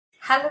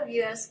Hello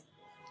viewers,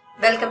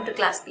 welcome to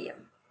Class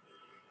PM.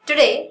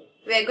 Today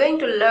we are going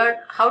to learn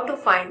how to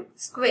find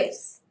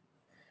squares.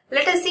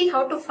 Let us see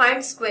how to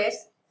find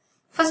squares.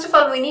 First of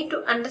all, we need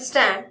to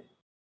understand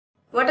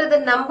what are the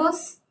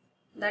numbers,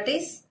 that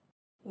is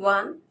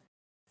 1,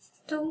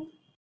 2,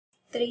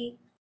 3,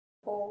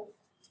 4,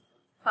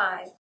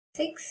 5,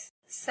 6,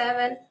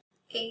 7,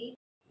 8,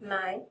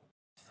 9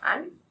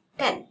 and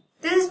 10.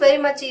 This is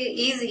very much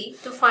easy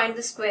to find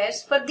the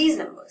squares for these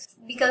numbers.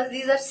 Because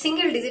these are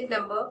single digit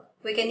number,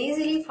 we can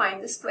easily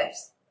find the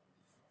squares.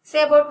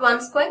 Say about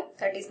 1 square,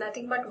 that is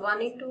nothing but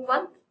 1 into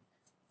 1,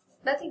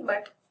 nothing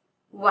but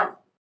 1.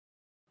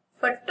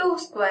 For 2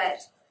 square,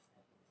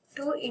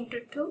 2 into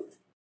 2,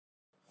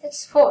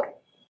 that's 4.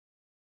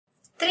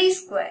 3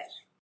 square,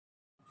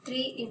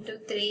 3 into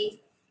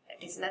 3,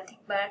 that is nothing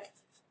but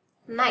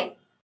 9.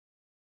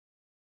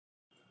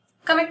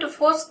 Coming to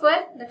 4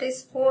 square, that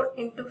is 4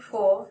 into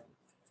 4,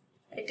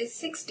 it is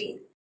 16.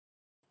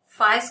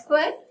 5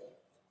 square,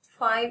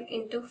 5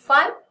 into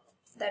 5,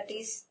 that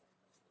is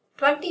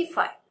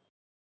 25.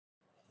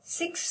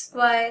 6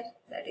 square,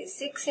 that is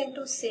 6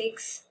 into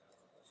 6,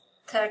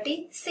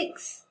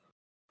 36.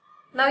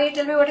 Now you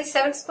tell me what is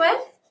 7 square?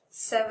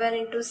 7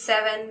 into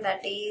 7,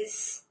 that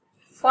is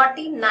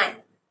 49.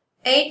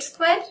 8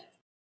 square,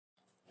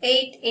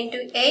 8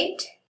 into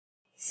 8,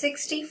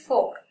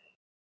 64.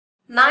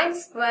 9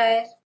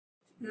 square,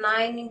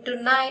 9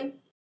 into 9,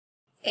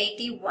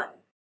 81.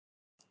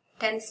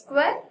 10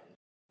 square,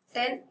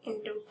 10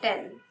 into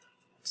 10,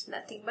 it's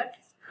nothing but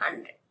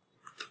 100.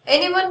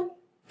 Anyone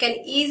can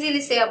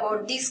easily say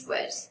about these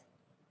squares.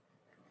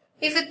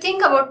 If you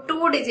think about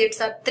 2 digits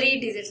or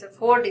 3 digits or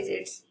 4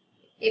 digits,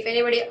 if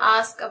anybody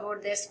asks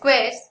about their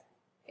squares,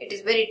 it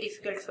is very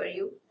difficult for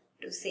you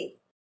to say.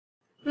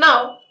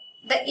 Now,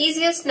 the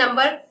easiest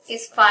number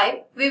is 5.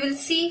 We will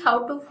see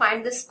how to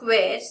find the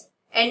squares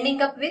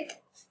ending up with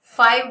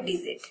 5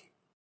 digits.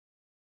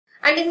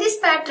 And in this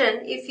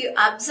pattern, if you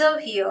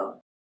observe here,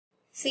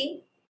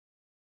 see,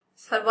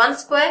 for 1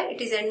 square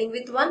it is ending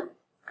with 1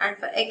 and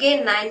for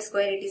again 9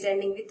 square it is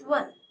ending with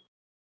 1.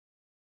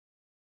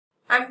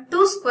 And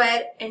 2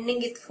 square ending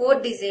with 4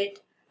 digit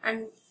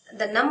and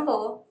the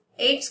number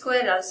 8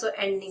 square also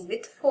ending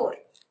with 4.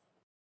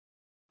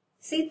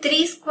 See,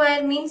 3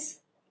 square means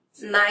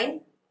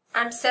 9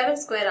 and 7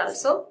 square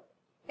also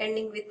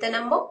ending with the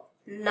number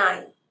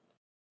 9.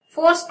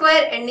 4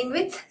 square ending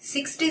with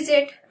 6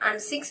 digit and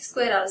 6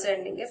 square also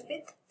ending up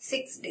with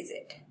 6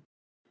 digit.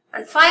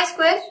 And 5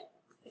 square,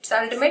 its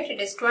ultimate, it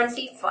is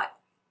 25.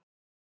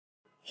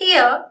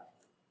 Here,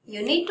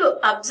 you need to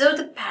observe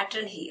the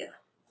pattern here.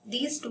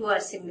 These two are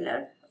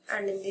similar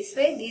and in this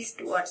way these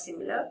two are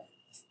similar.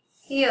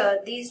 Here,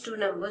 these two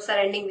numbers are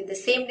ending with the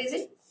same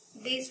digit.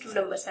 These two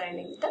numbers are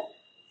ending with the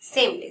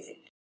same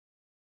digit.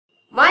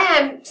 Why I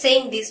am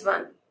saying this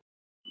one?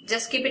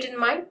 Just keep it in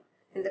mind.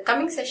 In the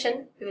coming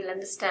session, you will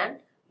understand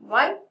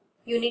why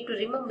you need to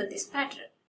remember this pattern.